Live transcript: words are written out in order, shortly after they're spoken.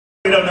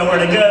know where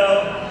to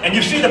go, and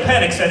you see the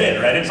panic set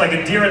in, right? It's like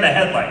a deer in the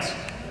headlights.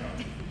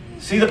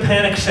 See the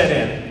panic set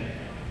in,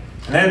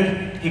 and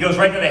then he goes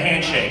right to the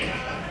handshake,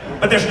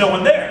 but there's no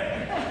one there.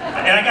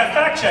 And I got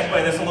fact-checked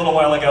by this a little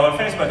while ago on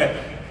Facebook.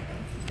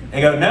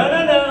 They go,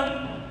 no.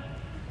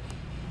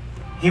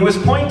 He was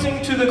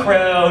pointing to the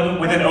crowd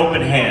with an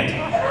open hand.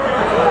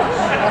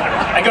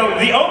 I go,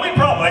 the only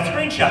problem, I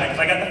screenshot it because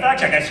I got the fact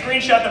check, I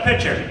screenshot the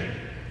picture.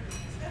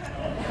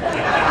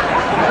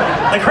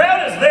 The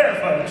crowd is there,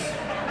 folks.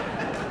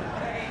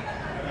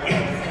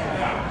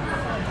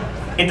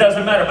 It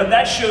doesn't matter, but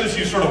that shows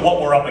you sort of what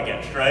we're up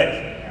against,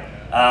 right?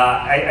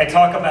 I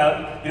talk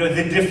about,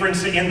 the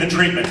difference in the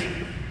treatment.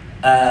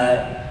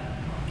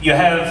 You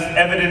have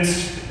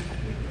evidence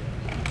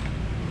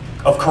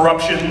of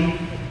corruption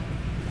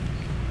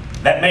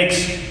that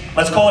makes,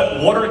 let's call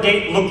it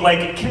Watergate, look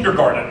like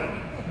kindergarten.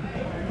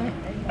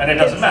 And it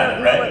doesn't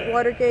matter, right? What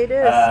Watergate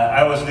is.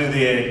 I always do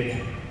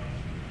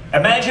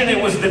imagine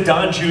it was the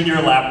Don Jr.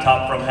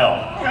 laptop from hell.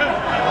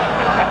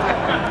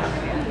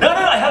 No,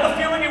 I have a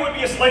feeling it would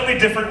be a slightly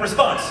different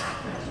response.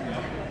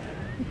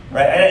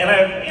 Right, and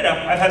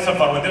I've had some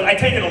fun with it. I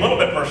take it a little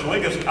bit personally,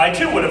 because I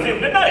too would have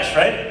been nice,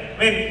 right? I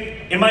mean,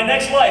 in my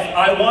next life,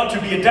 I want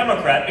to be a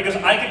Democrat because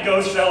I could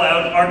go sell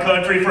out our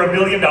country for $1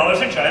 billion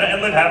in China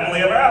and live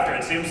happily ever after.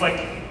 It seems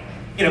like,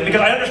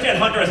 because I understand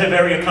Hunter is a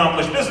very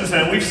accomplished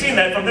businessman. We've seen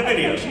that from the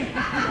videos.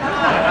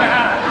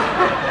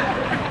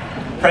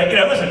 Right,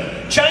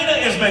 listen, China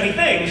is many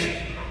things.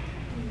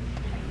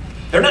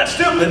 They're not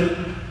stupid,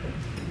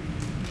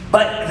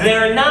 but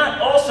they're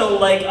not also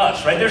like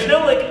us, right? There's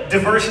no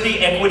diversity,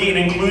 equity, and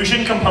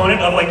inclusion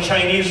component of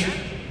Chinese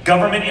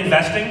government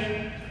investing.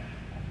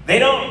 They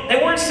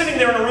weren't sitting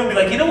there in a room and be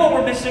like, you know what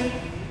we're missing?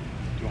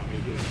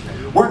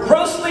 We're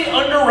grossly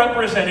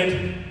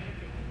underrepresented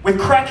with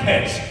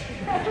crackheads.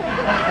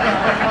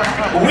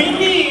 We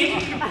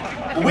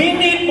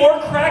need more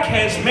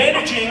crackheads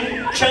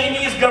managing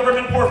Chinese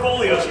government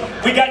portfolios.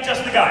 We got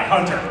just the guy,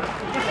 Hunter.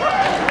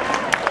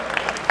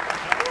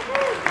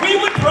 We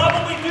would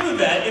probably do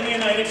that in the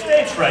United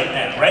States right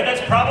now, right?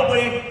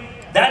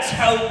 That's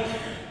how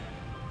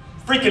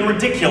freaking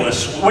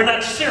ridiculous. We're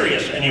not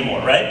serious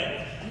anymore, right?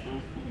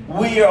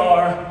 We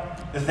are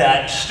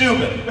that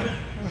stupid.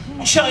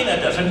 China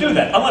doesn't do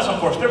that, unless of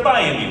course they're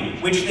buying you,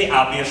 which they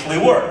obviously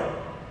were,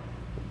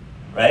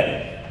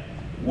 right?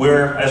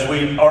 As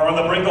we are on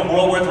the brink of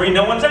World War III,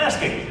 no one's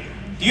asking.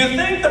 Do you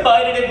think the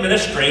Biden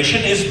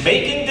administration is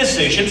making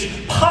decisions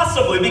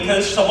possibly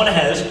because someone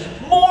has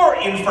more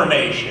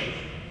information?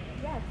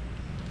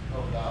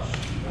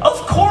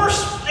 Of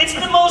course, it's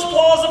the most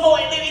plausible,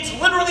 it's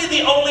literally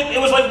the only, it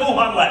was like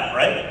Wuhan Lab,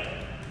 right?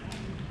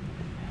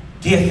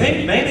 Do you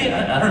think maybe,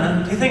 I don't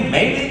know, do you think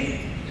maybe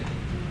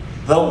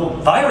the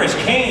virus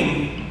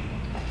came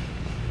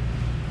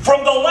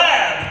from the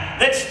lab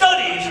that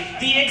studies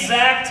the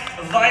exact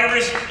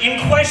virus in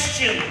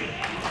question?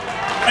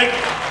 Like,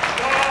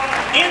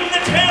 in the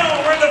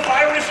town where the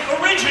virus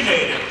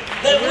originated,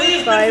 that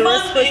we've been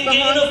funding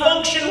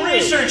gain-of-function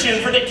research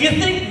in for that. Do you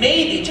think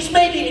maybe, just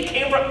maybe, it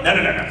came from, no.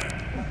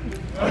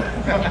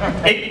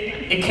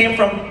 It came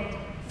from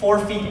 4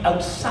 feet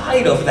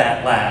outside of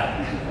that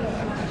lab.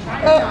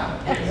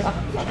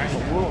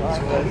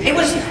 It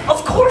was,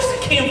 of course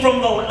it came from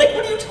the, what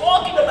are you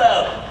talking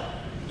about?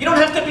 You don't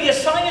have to be a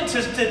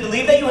scientist to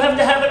believe that. You have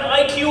to have an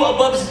IQ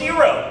above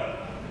 0.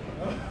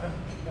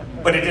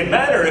 But it didn't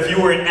matter if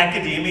you were in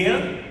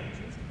academia,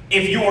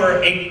 if you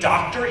were a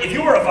doctor, if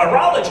you were a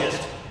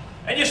virologist,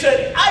 and you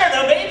said, I don't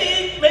know,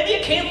 maybe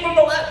it came from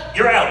the lab.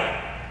 You're out.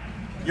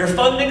 Your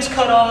funding's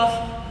cut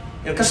off.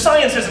 Because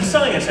science isn't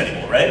science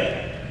anymore,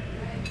 right?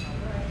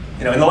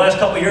 In the last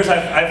couple of years,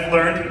 I've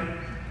learned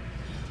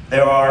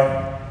there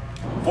are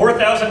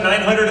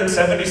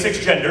 4,976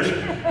 genders.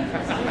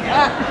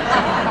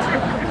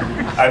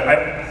 I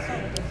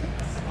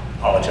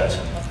apologize.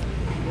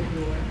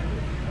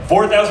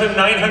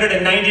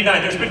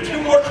 4,999. There's been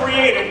 2 more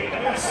created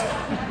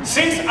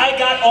since I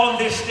got on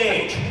this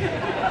stage.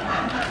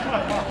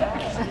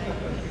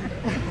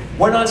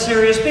 We're not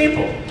serious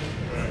people.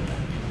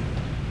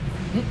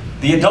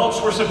 The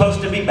adults were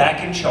supposed to be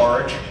back in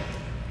charge,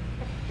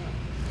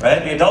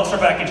 right? The adults are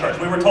back in charge.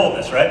 We were told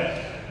this, right?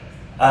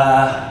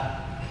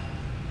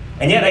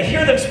 And yet I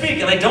hear them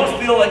speak and I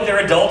don't feel like they're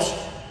adults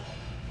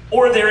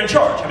or they're in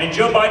charge. I mean,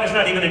 Joe Biden's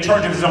not even in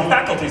charge of his own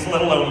faculties,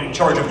 let alone in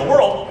charge of the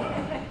world.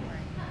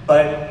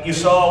 But you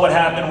saw what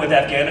happened with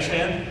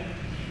Afghanistan,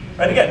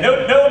 right? Again,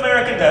 no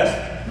American deaths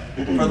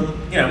for,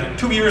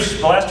 2 years,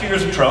 the last 2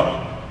 years of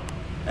Trump.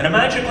 And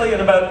magically in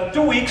about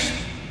 2 weeks,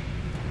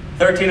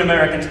 13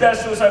 Americans dead,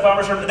 suicide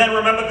bombers. Then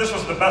remember, this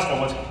was the best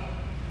one.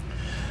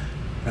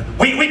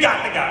 We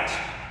got the guys.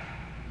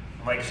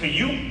 I'm like, so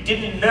you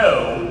didn't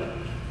know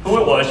who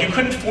it was. You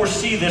couldn't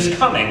foresee this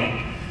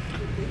coming.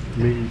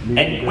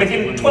 And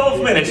within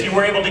 12 minutes, you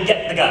were able to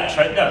get the guys,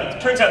 right? No, it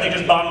turns out they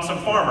just bombed some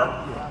farmer.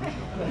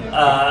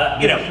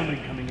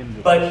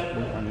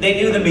 But they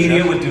knew the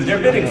media would do their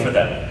bidding for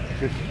them,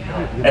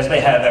 as they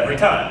have every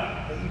time.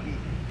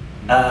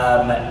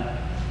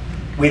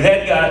 We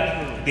then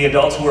got the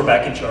adults who were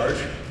back in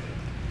charge,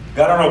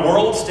 got on a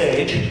world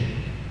stage,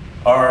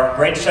 our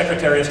great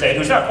Secretary of State,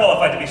 who's not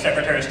qualified to be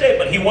Secretary of State,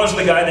 but he was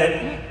the guy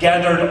that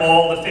gathered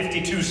all the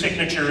 52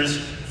 signatures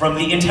from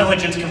the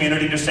intelligence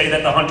community to say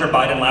that the Hunter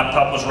Biden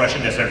laptop was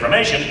Russian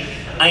disinformation.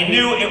 I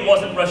knew it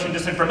wasn't Russian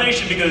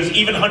disinformation because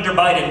even Hunter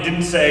Biden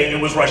didn't say it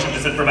was Russian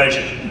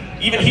disinformation.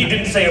 Even he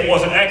didn't say it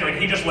wasn't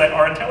accurate, he just let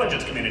our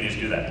intelligence communities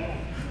do that.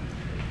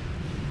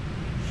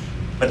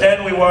 But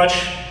then we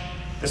watch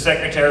the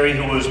secretary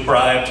who was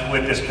bribed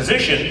with this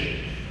position,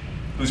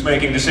 who's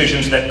making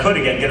decisions that could,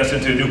 again, get us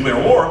into nuclear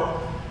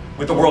war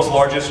with the world's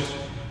largest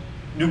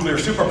nuclear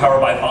superpower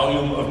by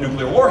volume of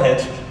nuclear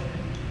warheads.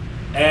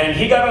 And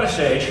he got on a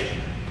stage,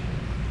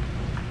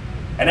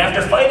 and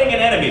after fighting an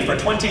enemy for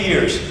 20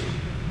 years,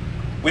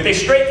 with a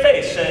straight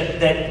face, said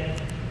that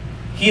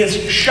he is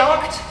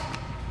shocked,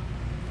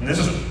 and this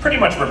is pretty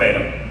much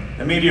verbatim.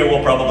 The media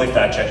will probably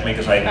fact check me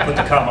because I put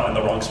the comma in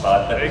the wrong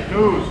spot. But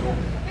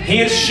he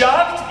is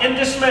shocked and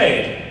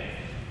dismayed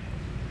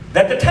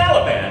that the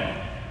Taliban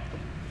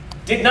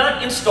did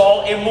not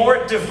install a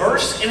more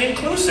diverse and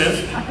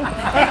inclusive.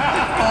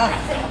 I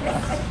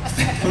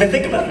mean,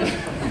 think about it.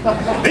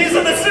 These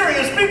are the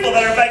serious people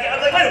that are back. I'm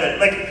like, wait a minute.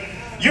 Like,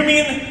 you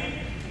mean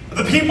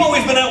the people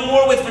we've been at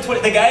war with for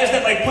 20, the guys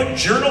that like put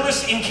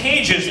journalists in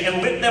cages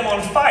and lit them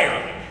on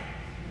fire?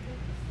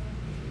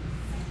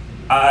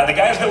 The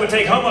guys that would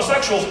take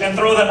homosexuals and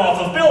throw them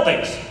off of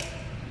buildings.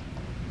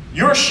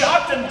 You're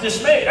shocked and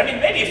dismayed. I mean,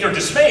 maybe if you're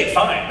dismayed,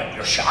 fine, but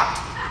you're shocked.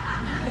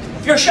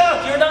 If you're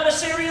shocked, you're not a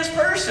serious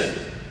person.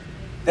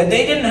 That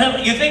they didn't have,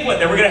 you think what,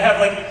 they were gonna have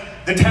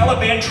like the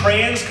Taliban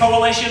Trans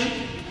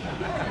Coalition?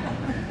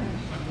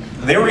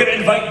 They were gonna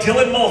invite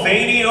Dylan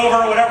Mulvaney over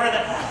or whatever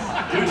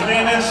that dude's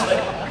name is.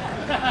 Like,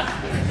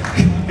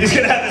 he's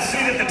gonna have a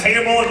seat at the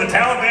table in the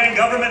Taliban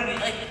government.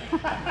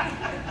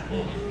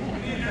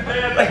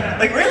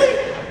 Like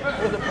really?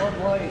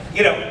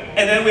 You know,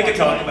 and then we could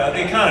talk about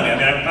the economy. I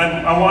mean,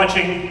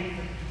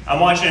 I'm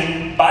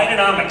watching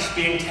Bidenomics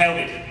being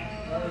touted.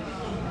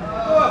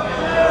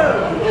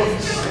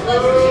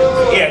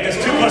 Yeah, because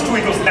 2 +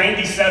 2 =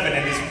 97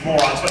 in these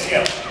morons. But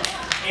yeah,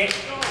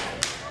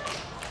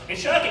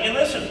 it's shocking. And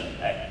listen,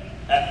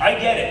 I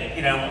get it.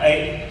 You know,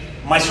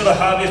 my sort of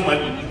hobby is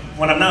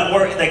when I'm not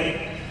worried.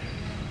 Like,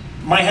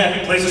 my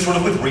happy place is sort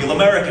of with real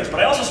Americans. But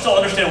I also still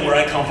understand where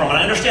I come from, and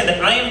I understand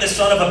that I am the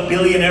son of a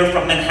billionaire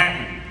from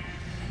Manhattan.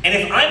 And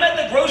if I'm at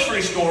the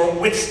grocery store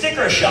with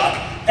sticker shock,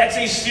 that's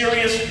a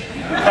serious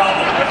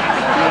problem.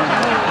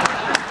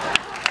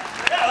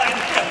 Yeah, like,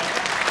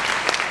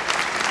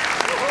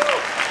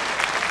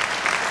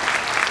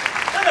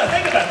 no,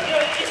 think about it. You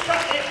know, it's not,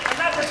 I'm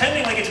not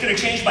pretending like it's going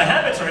to change my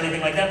habits or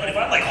anything like that, but if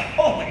I'm like,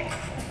 holy,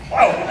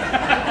 wow.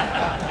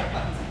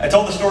 I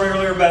told the story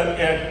earlier about,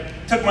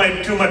 took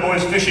two of my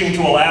boys fishing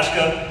to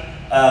Alaska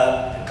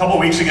a couple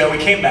weeks ago. We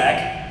came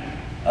back,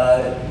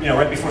 you know,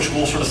 right before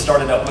school sort of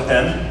started up with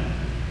them.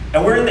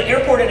 And we're in the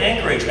airport in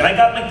Anchorage, and I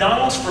got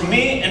McDonald's for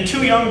me and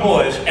 2 young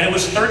boys, and it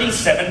was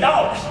 $37.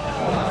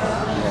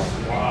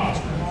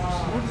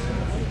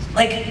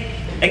 Like,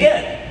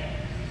 again,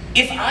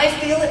 if I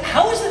feel it,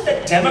 how is it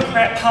that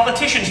Democrat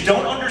politicians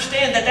don't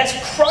understand that that's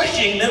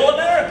crushing middle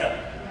America?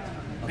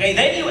 Okay,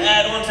 then you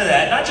add on to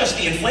that, not just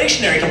the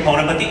inflationary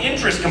component, but the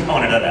interest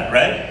component of that,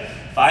 right?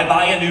 If I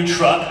buy a new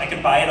truck, I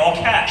can buy it all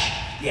cash.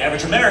 The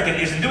average American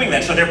isn't doing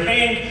that, so they're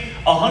paying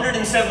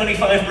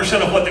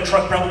 175% of what the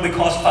truck probably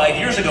cost 5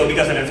 years ago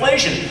because of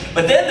inflation,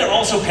 but then they're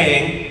also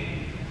paying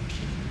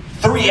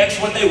 3x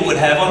what they would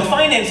have on the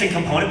financing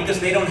component because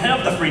they don't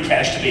have the free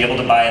cash to be able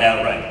to buy it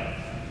outright.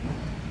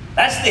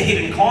 That's the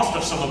hidden cost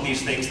of some of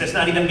these things that's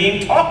not even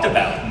being talked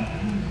about.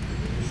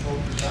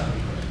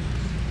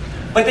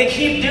 But they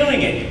keep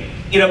doing it,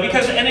 you know,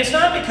 because, and it's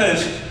not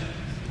because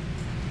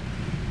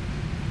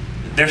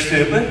they're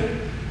stupid.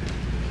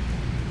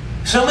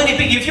 So many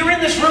people, if you're in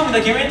this room,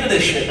 like you're into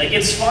this shit, like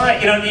it's fine,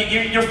 you know,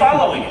 you're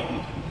following it.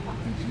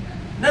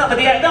 No, but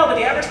the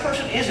average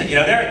person isn't. You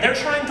know, they're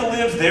trying to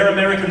live their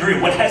American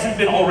dream, what hasn't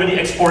been already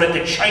exported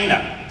to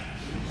China.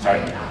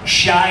 Sorry,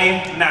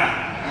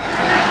 China.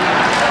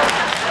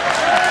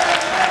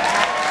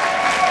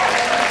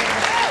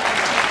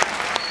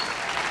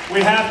 We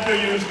have to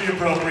use the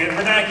appropriate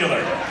vernacular.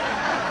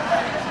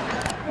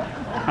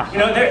 You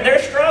know,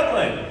 they're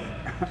struggling.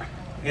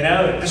 You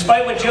know,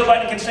 despite what Joe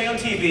Biden can say on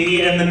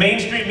TV and the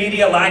mainstream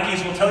media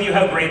lackeys will tell you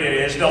how great it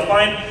is, they'll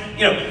find,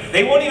 you know,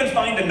 they won't even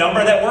find a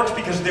number that works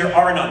because there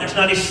are none. There's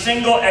not a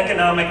single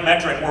economic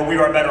metric where we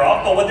are better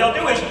off, but what they'll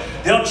do is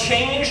they'll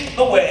change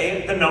the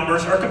way the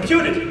numbers are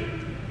computed.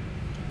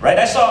 Right?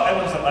 I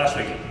was it last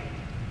week.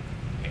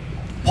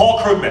 Paul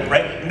Krugman,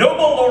 right?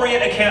 Nobel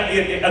laureate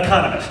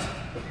economist.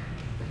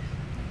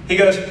 He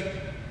goes,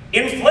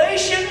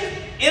 inflation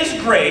is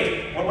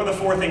great. What were the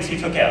 4 things he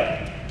took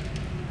out?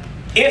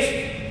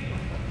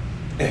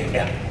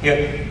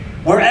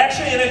 We're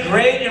actually in a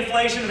great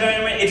inflation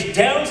environment. It's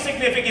down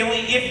significantly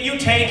if you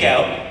take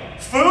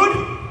out food,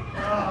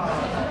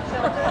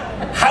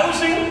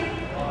 housing,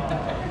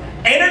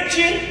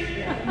 energy,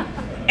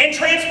 and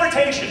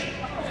transportation.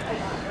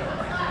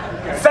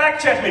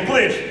 Fact check me,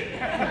 please.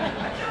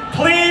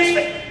 Please,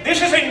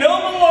 This is a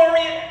Nobel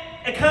laureate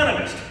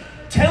economist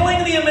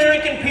telling the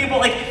American people,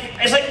 like,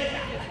 it's like,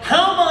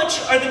 how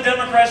much are the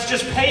Democrats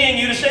just paying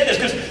you to say this?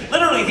 Because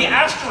literally, the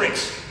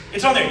asterisk,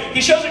 it's on there. He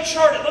shows a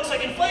chart, it looks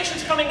like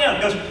inflation's coming down.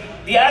 He goes,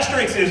 the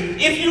asterisk is,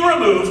 if you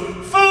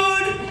remove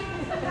food,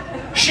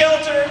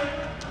 shelter,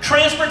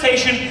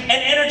 transportation, and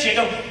energy. I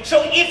go,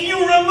 so if you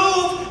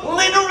remove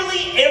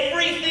literally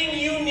everything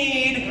you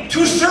need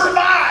to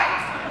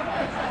survive,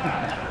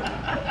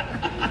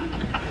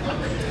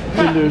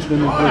 you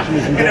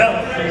know,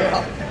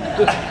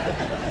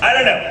 I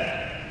don't know.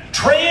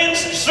 Trans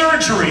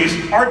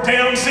surgeries are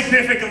down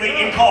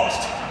significantly in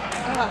cost.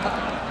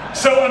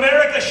 So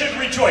America should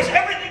rejoice.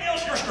 Everything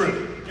else, you're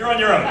screwed. You're on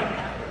your own.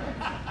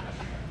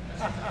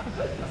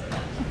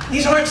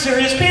 These aren't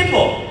serious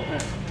people.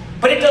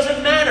 But it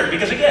doesn't matter,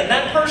 because again,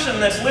 that person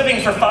that's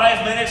living for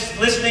 5 minutes,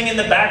 listening in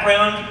the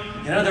background,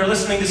 you know, they're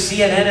listening to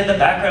CNN in the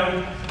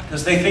background,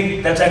 because they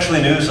think that's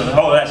actually news. So,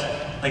 oh, that's,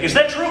 like, is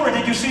that true, or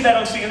did you see that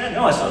on CNN?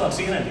 No, I saw it on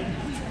CNN.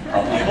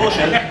 Probably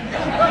bullshit.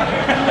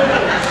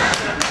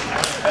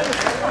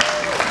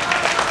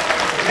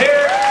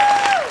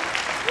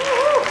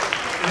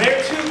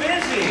 They're too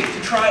busy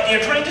to try,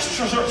 they're trying to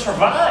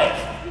survive,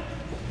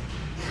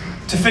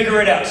 to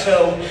figure it out.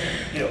 So,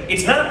 you know,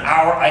 it's not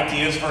our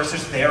ideas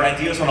versus their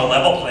ideas on a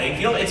level playing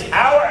field. It's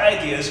our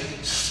ideas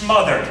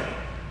smothered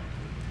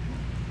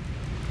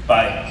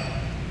by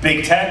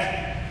big tech,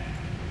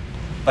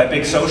 by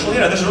big social. You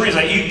know, there's a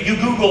reason. You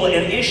Google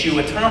an issue,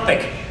 a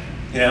topic.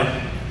 You know,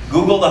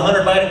 Google the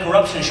Hunter Biden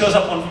corruption. It shows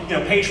up on, you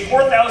know, page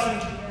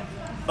 4,000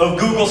 of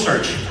Google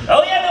search.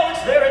 Oh yeah, no,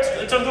 it's there.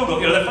 It's on Google.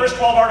 You know, the first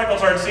 12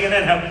 articles are at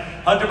CNN. How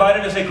Hunter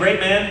Biden is a great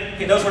man.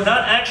 Those were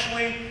not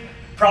actually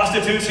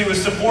prostitutes. He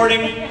was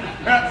supporting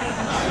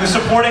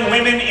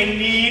women in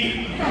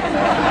need.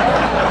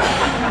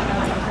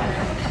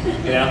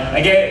 You know,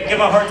 I give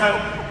him a hard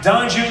time.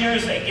 Don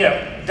Jr.'s, you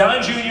know,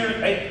 Don Jr.,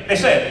 they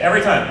say it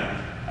every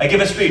time I give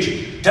a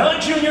speech.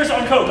 Don Jr.'s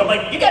on coke. I'm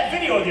like, you got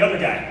video of the other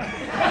guy.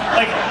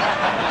 Like,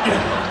 you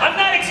know, I'm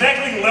not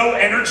exactly low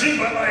energy,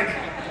 but like,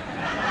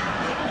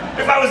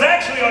 if I was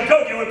actually on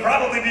coke, it would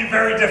probably be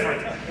very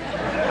different.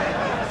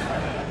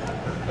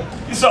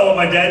 You saw what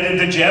my dad did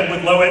to Jeb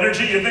with low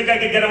energy. You think I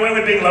could get away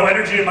with being low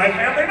energy in my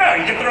family? No,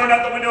 you get thrown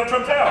out the window of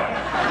Trump Tower.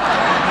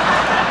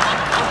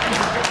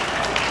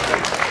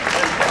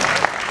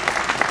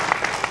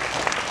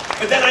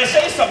 But then I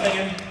say something,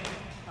 and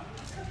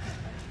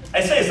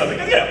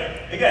you know,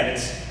 again,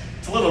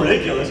 it's a little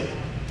ridiculous.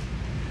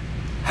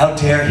 How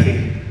dare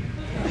he?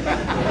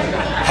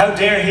 How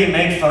dare he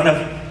make fun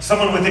of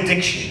someone with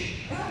addiction?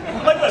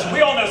 Like, listen,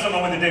 we all know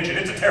someone with addiction.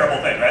 It's a terrible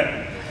thing,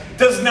 right?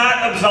 Does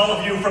not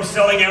absolve you from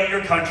selling out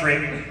your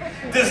country.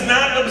 Does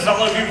not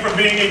absolve you from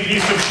being a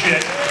piece of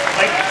shit.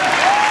 Like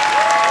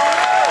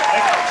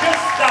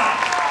just stop.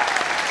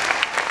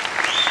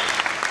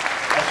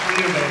 That's for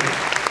you, baby.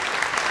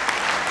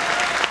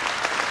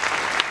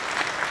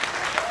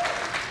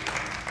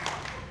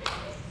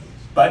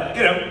 But,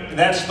 you know,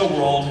 that's the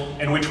world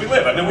in which we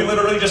live. I mean, we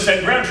literally just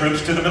sent ground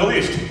troops to the Middle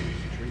East.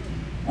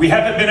 We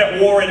haven't been at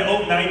war in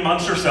 9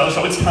 months or so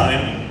it's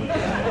time.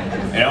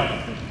 You know?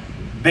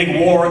 Big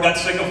war, got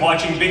sick of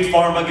watching Big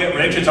Pharma get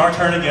rich. It's our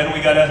turn again.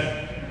 We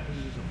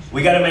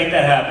gotta make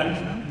that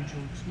happen.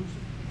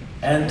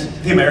 And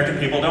the American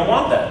people don't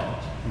want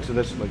that. So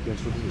that's what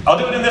I'll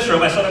do it in this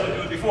room. I said I would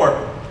do it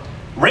before.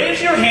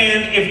 Raise your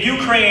hand if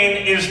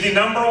Ukraine is the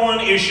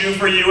 #1 issue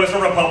for you as a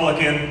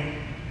Republican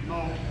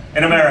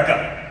in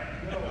America.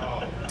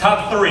 No.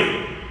 Top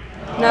 3.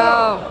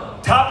 No.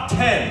 Top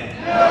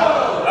 10. No.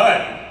 All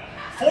right.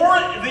 For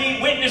the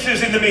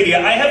witnesses in the media,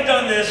 I have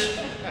done this.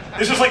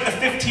 This is like the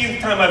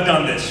 15th time I've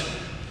done this.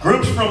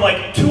 Groups from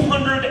like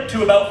 200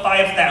 to about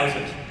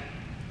 5,000.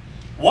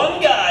 One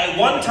guy,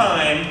 one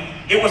time,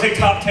 it was a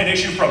top 10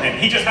 issue from him.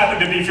 He just happened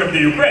to be from the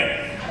Ukraine.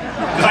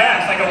 Because I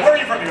asked, I go, where are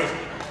you from? He goes,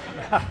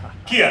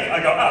 Kiev. I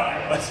go,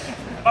 oh, that's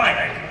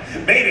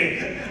fine,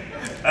 maybe.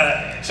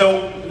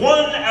 So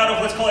one out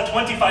of, let's call it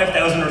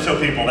 25,000 or so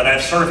people that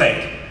I've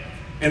surveyed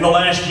in the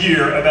last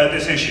year about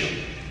this issue,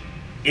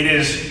 it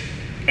is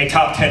a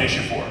top 10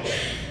 issue for him.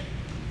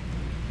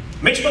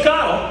 Mitch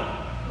McConnell,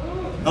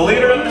 the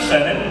leader of the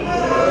Senate,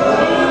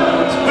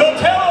 will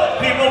tell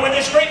people with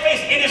his straight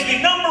face, it is the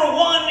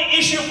 #1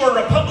 issue for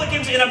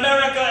Republicans in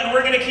America, and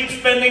we're going to keep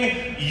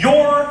spending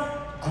your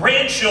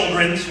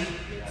grandchildren's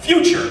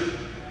future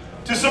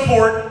to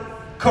support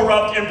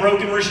corrupt and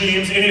broken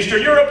regimes in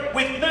Eastern Europe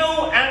with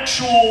no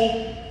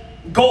actual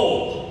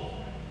goal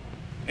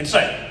in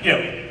sight. You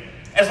know,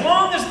 as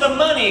long as the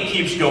money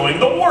keeps going,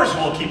 the wars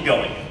will keep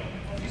going,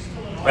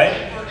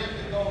 right?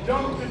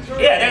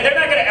 Yeah, they're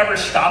not going to ever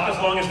stop as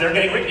long as they're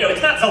getting rich. You know,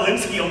 it's not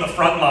Zelensky on the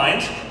front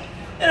lines.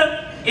 You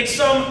know, it's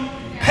some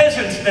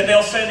peasants that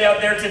they'll send out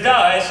there to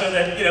die so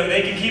that, you know,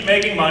 they can keep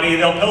making money.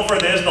 They'll pilfer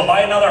this. They'll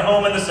buy another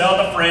home in the south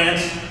of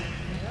France,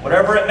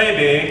 whatever it may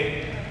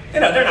be. You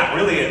know, they're not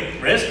really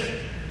at risk.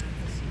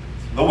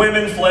 The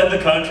women fled the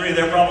country.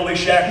 They're probably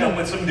shacked up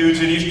with some dudes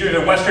in Eastern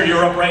or Western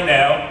Europe right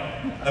now.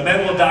 The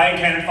men will die in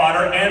cannon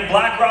fodder, and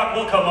BlackRock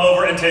will come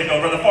over and take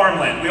over the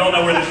farmland. We all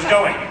know where this is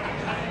going.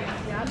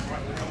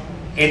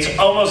 It's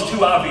almost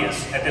too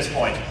obvious at this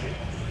point.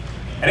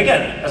 And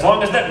again, as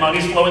long as that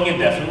money's flowing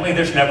indefinitely,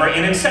 there's never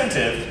an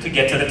incentive to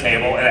get to the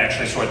table and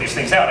actually sort these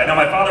things out. I know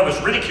my father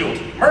was ridiculed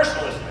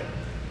mercilessly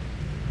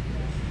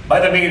by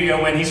the media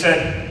when he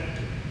said,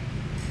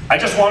 "I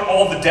just want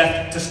all the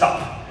death to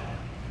stop."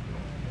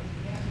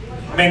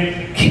 I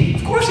mean,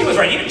 of course he was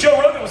right. Even Joe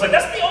Rogan was like,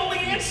 that's the only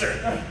answer.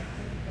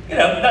 You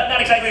know, not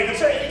exactly a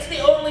concern, it's the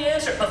only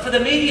answer. But for the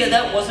media,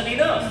 that wasn't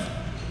enough.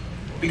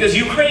 Because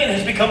Ukraine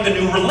has become the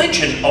new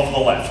religion of the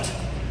left.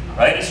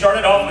 Right? It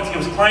started off with, it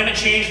was climate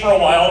change for a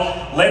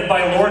while, led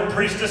by Lord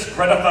Priestess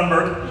Greta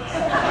Thunberg.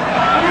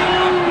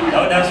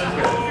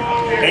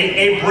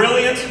 A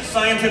brilliant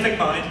scientific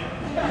mind.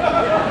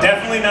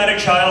 Definitely not a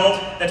child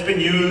that's been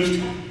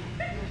used.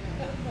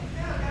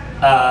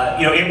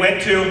 It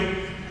went to,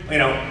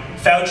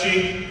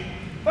 Fauci.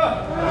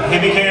 He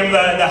became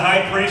the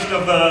high priest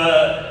of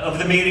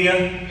the media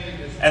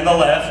and the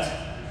left.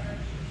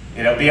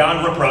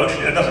 Beyond reproach.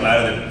 It doesn't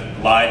matter that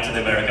he lied to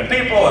the American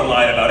people and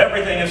lied about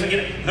everything.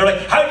 They're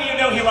like, how do you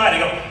know he lied? I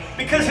go,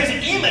 because his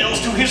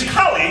emails to his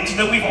colleagues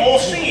that we've all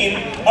seen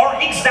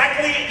are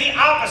exactly the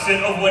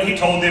opposite of what he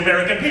told the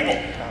American people.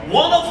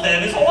 One of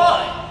them is a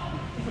lie.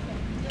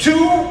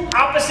 Two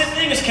opposite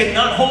things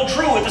cannot hold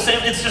true at the same.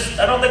 It's just,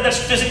 I don't think that's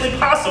physically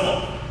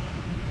possible.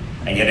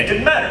 And yet it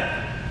didn't matter.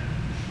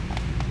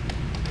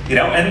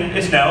 And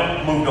it's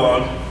now moved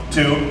on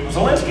to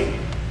Zelensky.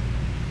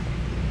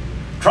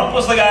 Trump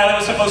was the guy that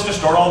was supposed to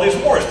start all these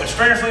wars, but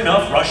strangely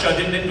enough, Russia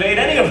didn't invade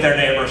any of their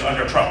neighbors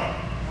under Trump.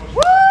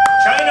 Woo!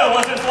 China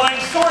wasn't flying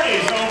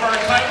sorties over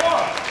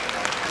Taiwan.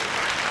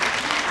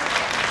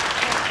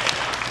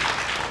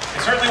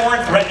 They certainly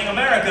weren't threatening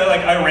America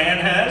like Iran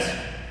has,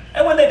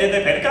 and when they did,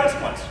 they paid a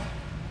consequence.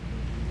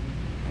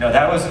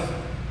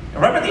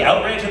 Remember the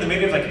outrage of the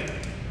media? It was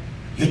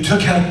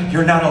like,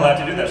 you're not allowed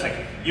to do that. It's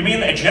like, you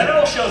mean a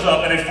general shows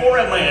up in a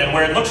foreign land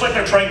where it looks like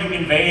they're trying to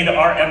invade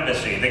our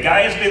embassy. The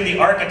guy has been the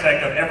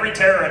architect of every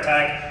terror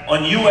attack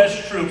on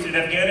US troops in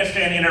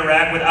Afghanistan and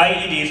Iraq with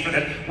IEDs for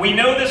this. We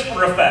know this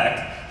for a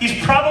fact.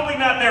 He's probably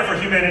not there for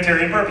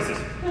humanitarian purposes.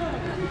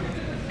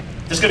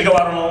 Just gonna go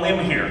out on a limb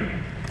here.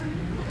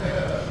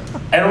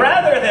 And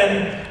rather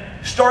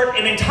than start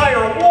an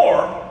entire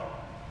war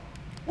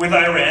with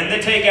Iran, they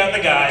take out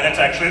the guy that's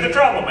actually the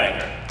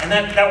troublemaker. And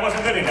that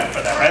wasn't good enough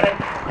for them, right?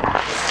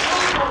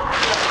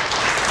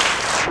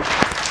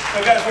 So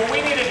guys, what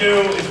we need to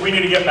do is we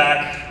need to get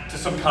back to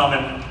some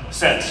common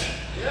sense.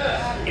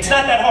 It's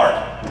not that hard.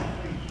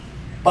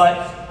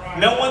 But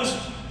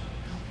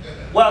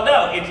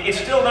it's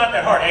still not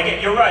that hard.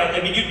 Again, you're right.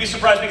 I mean, you'd be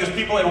surprised because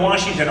people in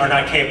Washington are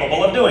not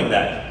capable of doing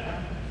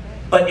that.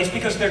 But it's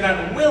because they're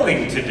not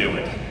willing to do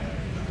it.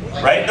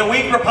 Right? The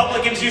weak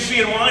Republicans you see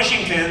in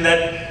Washington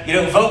that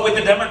vote with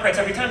the Democrats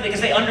every time because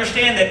they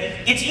understand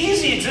that it's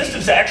easy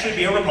existence to actually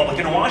be a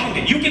Republican in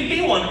Washington. You can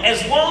be one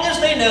as long as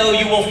they know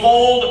you will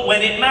fold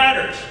when it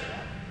matters.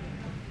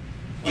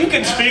 You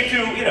can speak to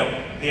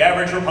the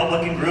average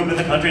Republican group in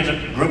the country is a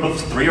group of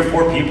 3 or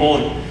 4 people,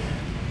 and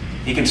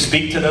you can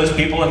speak to those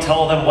people and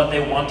tell them what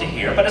they want to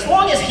hear. But as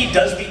long as he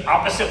does the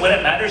opposite when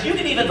it matters, you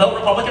can even vote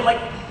Republican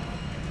like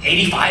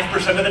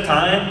 85% of the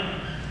time.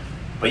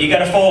 But you got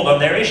to fold on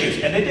their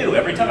issues, and they do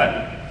every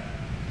time.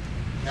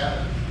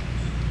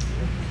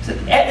 So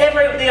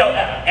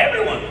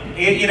everyone.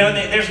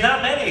 There's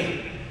not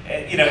many.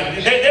 By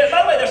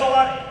the way, there's a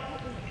lot.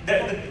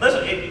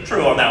 Listen,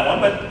 true on that one,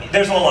 but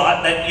there's a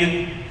lot that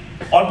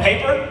on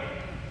paper,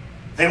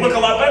 they look a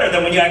lot better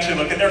than when you actually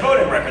look at their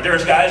voting record.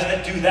 There's guys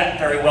that do that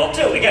very well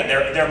too. Again,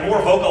 they're more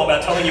vocal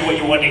about telling you what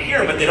you want to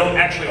hear, but they don't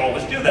actually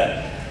always do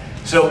that.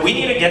 So we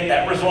need to get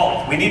that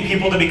resolved. We need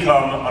people to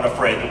become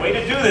unafraid. The way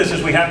to do this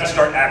is we have to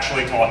start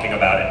actually talking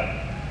about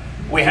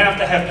it. We have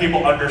to have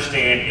people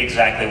understand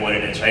exactly what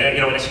it is. Right?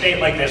 In a state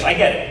like this, I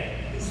get it.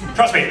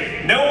 Trust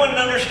me, no one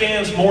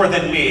understands more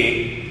than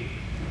me.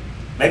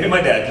 Maybe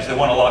my dad, because they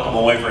want to lock him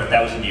away for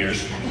 1,000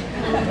 years.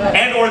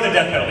 And or the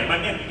death penalty.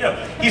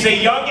 He's a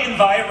young and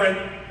vibrant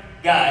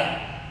guy.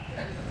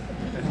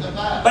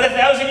 But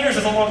 1,000 years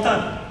is a long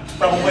time. It's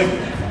probably,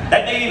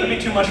 that may even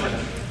be too much for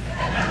him.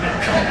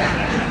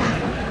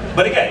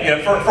 But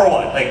again, for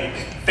what? Like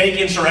fake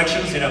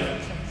insurrections,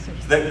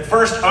 the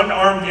first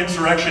unarmed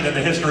insurrection in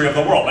the history of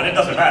the world, but it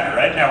doesn't matter,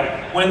 right? Now,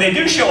 when they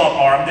do show up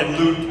armed and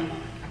loot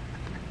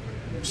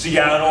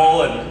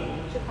Seattle and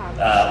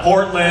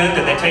Portland,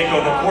 and they take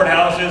over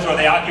courthouses, or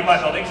they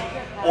occupy buildings,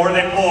 or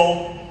they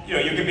pull,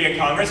 you could be in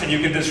Congress and you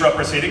could disrupt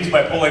proceedings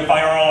by pulling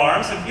fire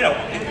alarms, and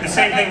the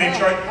same thing they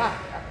charge.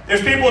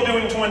 There's people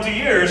doing 20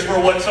 years for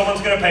what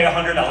someone's going to pay a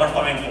 $100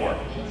 fine for.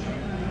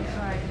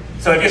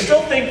 So if you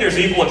still think there's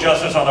equal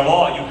justice on the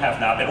law, you have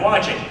not been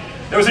watching.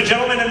 There was a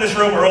gentleman in this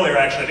room earlier,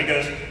 actually,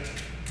 because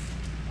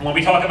when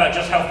we talk about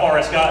just how far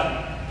it's gotten,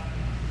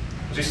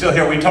 is he still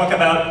here? We talk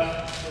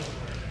about,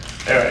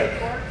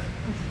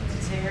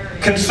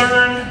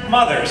 concerned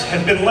mothers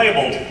have been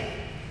labeled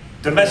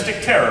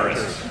domestic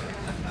terrorists.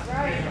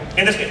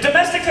 In this case,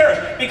 domestic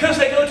terrorists, because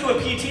they go to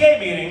a PTA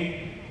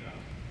meeting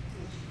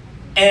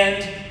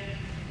and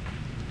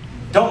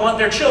don't want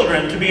their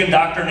children to be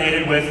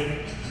indoctrinated with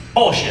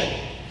bullshit,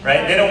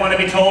 right? They don't want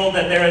to be told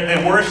that they're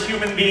the worst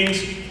human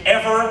beings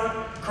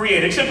ever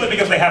created simply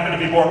because they happen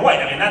to be born white.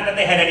 I mean, not that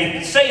they had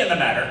any say in the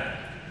matter,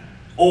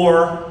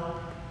 or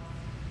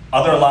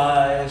other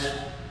lies,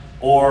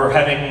 or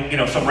having, you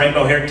know, some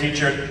rainbow-haired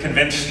teacher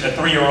convince a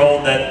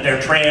 3-year-old that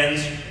they're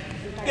trans.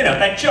 You know,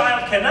 that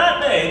child cannot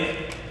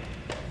make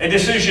a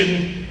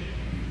decision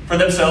for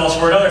themselves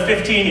for another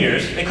 15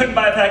 years. They couldn't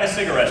buy a pack of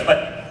cigarettes,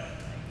 but,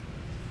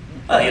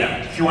 well, you know,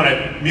 if you want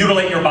to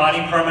mutilate your body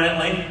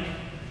permanently,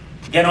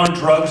 get on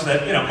drugs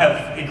that, you know,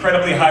 have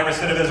incredibly high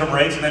recidivism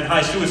rates and then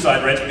high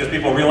suicide rates because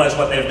people realize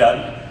what they've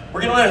done,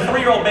 we're going to let a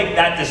 3-year-old make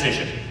that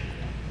decision.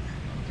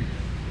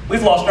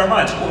 We've lost our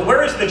minds.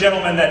 Where is the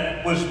gentleman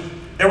that was,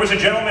 there was a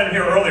gentleman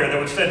here earlier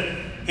that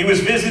said he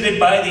was visited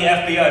by the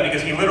FBI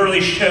because he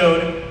literally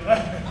showed,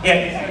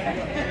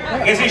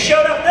 because he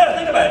showed up, no,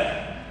 think about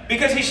it.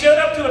 Because he showed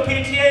up to a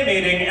PTA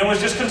meeting and was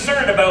just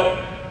concerned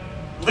about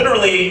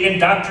literally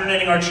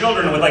indoctrinating our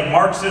children with like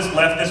Marxist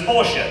leftist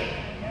bullshit.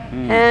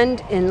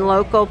 And in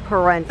local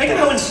parental. Think of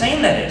how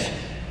insane that is.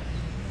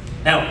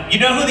 Now, you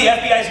know who the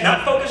FBI is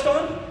not focused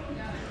on?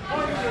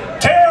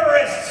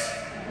 Terrorists!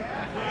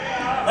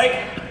 Like,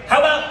 how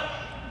about,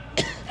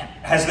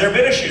 has there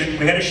been a shooting?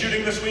 We had a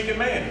shooting this week in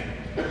Maine.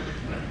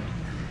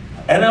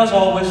 And as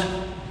always,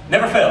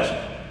 never fails.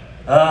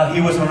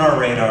 He was on our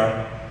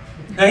radar.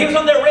 Now, he was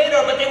on their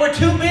radar, but they were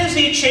too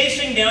busy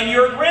chasing down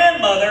your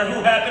grandmother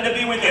who happened to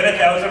be within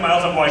 1,000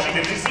 miles of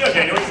Washington, D.C. on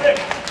January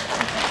 6th.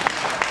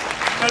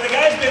 So the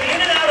guy's been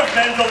in and out of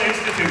mental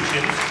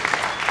institutions,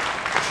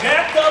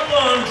 jacked up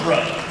on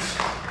drugs,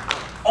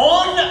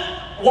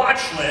 on watch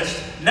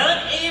list,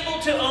 not able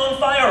to own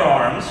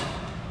firearms,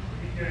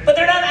 but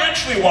they're not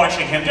actually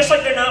watching him, just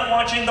like they're not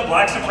watching the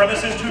black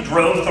supremacist who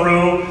drove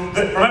through,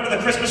 remember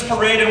the Christmas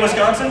parade in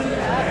Wisconsin?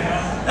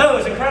 No, it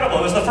was incredible.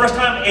 It was the first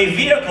time a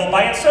vehicle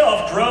by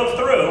itself drove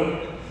through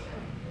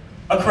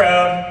a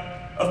crowd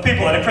of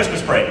people at a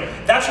Christmas parade.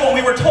 That's what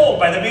we were told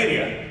by the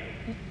media.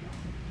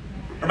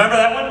 Remember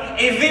that one?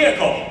 A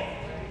vehicle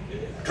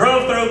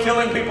drove through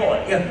killing people.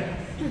 Yeah.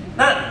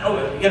 Not,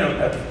 oh, you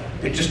know,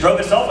 it just drove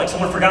itself like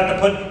someone forgot to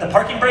put the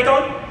parking brake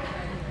on?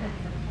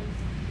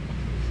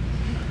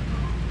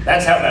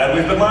 That's how bad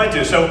we've been lied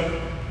to. So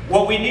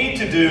what we need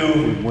to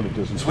do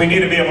is we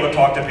need to be able to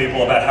talk to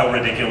people about how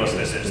ridiculous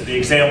this is. The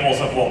examples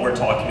of what we're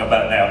talking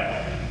about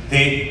now.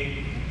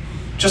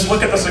 Just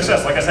look at the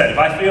success. Like I said, if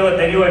I feel that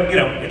they do it, you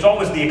know, it's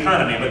always the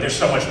economy, but there's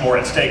so much more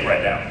at stake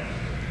right now.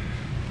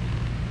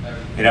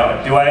 You know,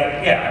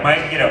 I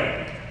might, you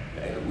know,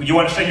 you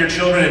want to send your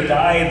children to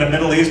die in the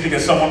Middle East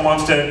because someone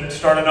wants to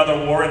start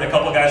another war and a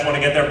couple guys want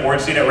to get their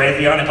board seat at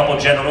Raytheon, a couple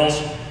generals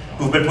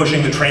who've been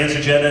pushing the trans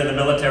agenda in the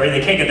military,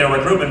 they can't get their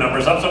recruitment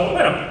numbers up, so, you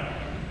know.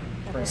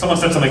 Someone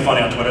said something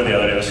funny on Twitter the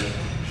other day, it was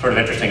sort of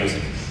interesting. It was,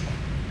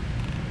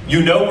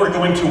 you know we're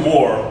going to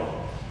war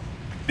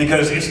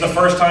because it's the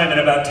first time in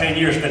about 10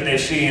 years that they've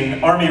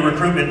seen army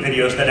recruitment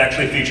videos that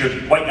actually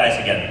featured white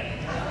guys again.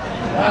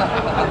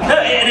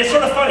 And it's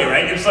sort of funny,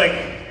 right? It's like,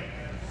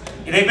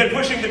 they've been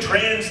pushing the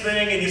trans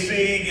thing and you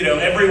see, you know,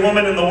 every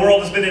woman in the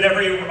world has been in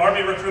every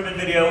army recruitment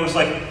video. It was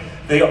like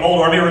the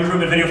old army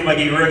recruitment video from like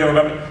a year ago,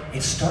 remember?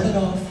 It started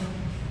off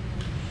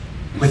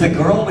with a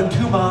girl with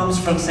 2 moms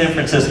from San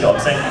Francisco. I'm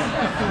saying,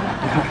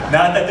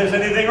 not that there's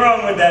anything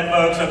wrong with that,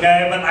 folks,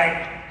 okay?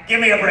 But give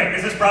me a break.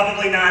 This is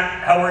probably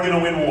not how we're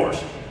gonna win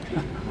wars.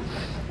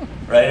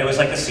 Right? It was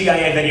like the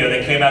CIA video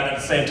that came out at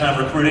the same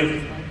time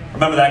recruiting.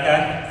 Remember that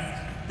guy?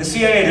 The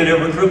CIA did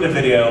a recruitment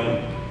video,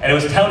 and it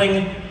was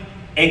touting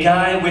a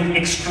guy with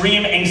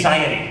extreme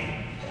anxiety.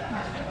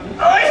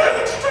 I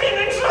have extreme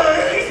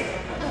anxiety!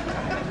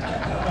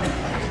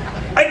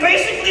 I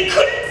basically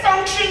couldn't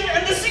function,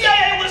 and the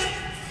CIA was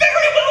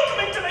very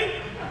welcoming to me.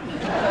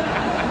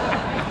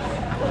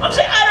 I'm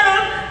saying, I don't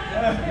know.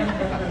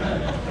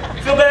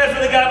 Feel bad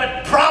for the guy,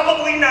 but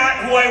probably not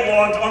who I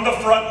want on the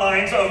front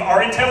lines of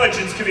our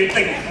intelligence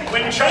community.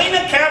 When China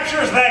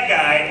captures that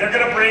guy, they're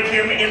gonna break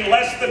him in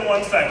less than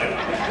 1 second.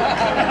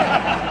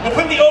 We'll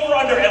put the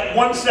over-under at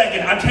 1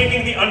 second. I'm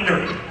taking the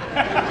under.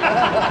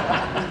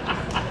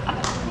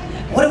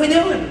 What are we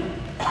doing?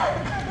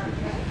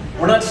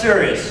 We're not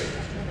serious.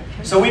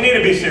 So we need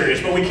to be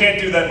serious, but we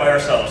can't do that by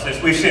ourselves.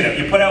 We've seen it.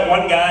 You put out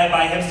one guy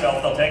by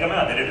himself, they'll take him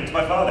out. They did it to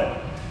my father.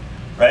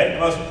 Right? The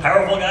most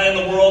powerful guy in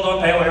the world on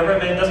pay, whatever,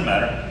 it doesn't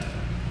matter.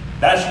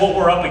 That's what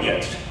we're up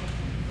against.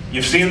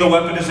 You've seen the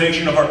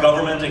weaponization of our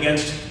government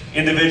against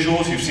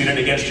individuals. You've seen it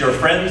against your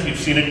friends. You've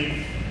seen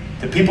it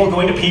to people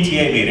going to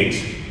PTA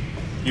meetings.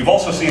 You've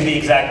also seen the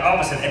exact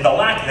opposite and the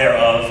lack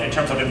thereof in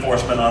terms of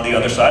enforcement on the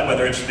other side,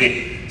 whether it's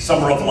the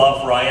Summer of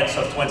Love riots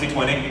of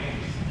 2020.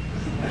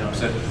 You know,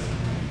 so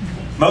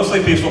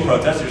mostly peaceful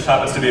protests. There just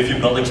happens to be a few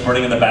buildings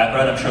burning in the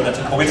background. I'm sure that's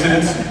a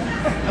coincidence.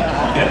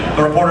 Yeah,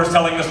 the reporter's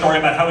telling the story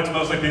about how it's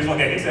mostly peaceful.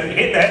 Okay, he said he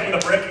hit the head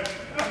with a brick.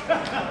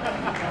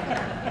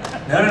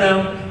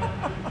 No.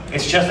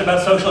 It's just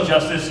about social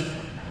justice.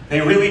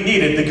 They really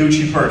needed the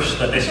Gucci purse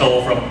that they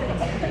stole from,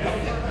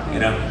 you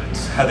know,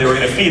 it's how they were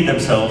going to feed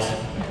themselves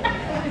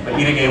by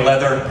eating a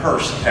leather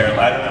purse, apparently.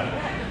 I don't know.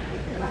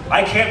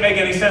 I can't make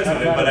any sense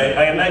of it, but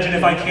I imagine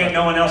if I can't,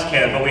 no one else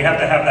can. But we have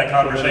to have that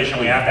conversation.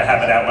 We have to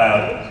have it out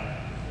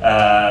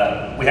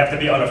loud. We have to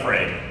be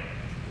unafraid.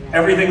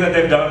 Everything that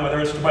they've done, whether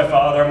it's to my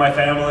father, my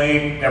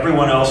family,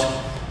 everyone else,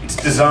 it's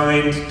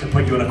designed to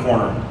put you in a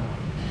corner.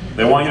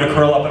 They want you to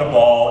curl up in a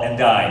ball and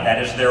die.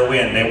 That is their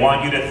win. They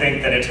want you to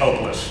think that it's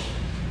hopeless.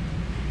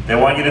 They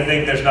want you to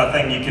think there's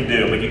nothing you can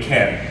do, but you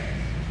can.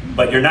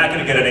 But you're not going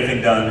to get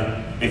anything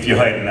done if you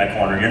hide in that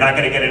corner. You're not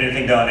going to get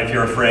anything done if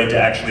you're afraid to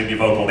actually be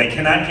vocal. They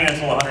cannot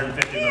cancel 150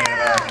 million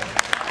Americans.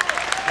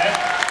 Okay?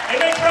 They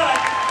may try,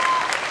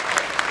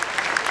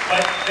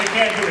 but they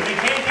can't do it. They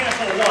can't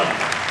cancel one.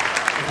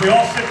 If we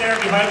all sit there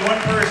behind one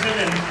person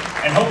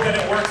and hope that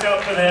it works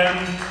out for them,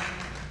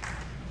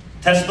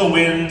 test the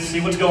wind,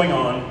 see what's going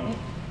on,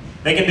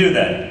 they can do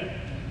that.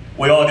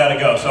 We all got to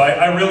go. So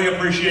I really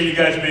appreciate you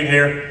guys being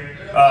here.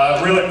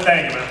 Really,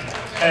 thank you, man.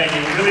 Thank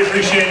you. Really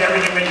appreciate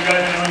everything that you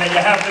guys are doing, that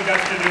you have the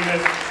guts to do this.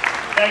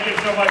 Thank you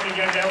so much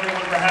again to everyone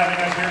for having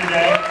us here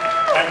today.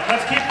 And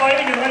let's keep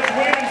fighting and let's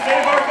win and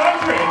save our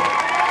country.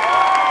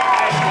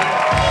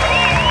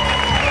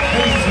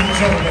 Ladies and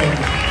gentlemen,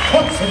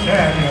 once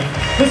again,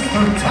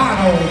 Mr.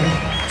 Donald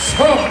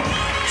Trump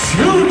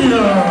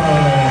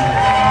Jr.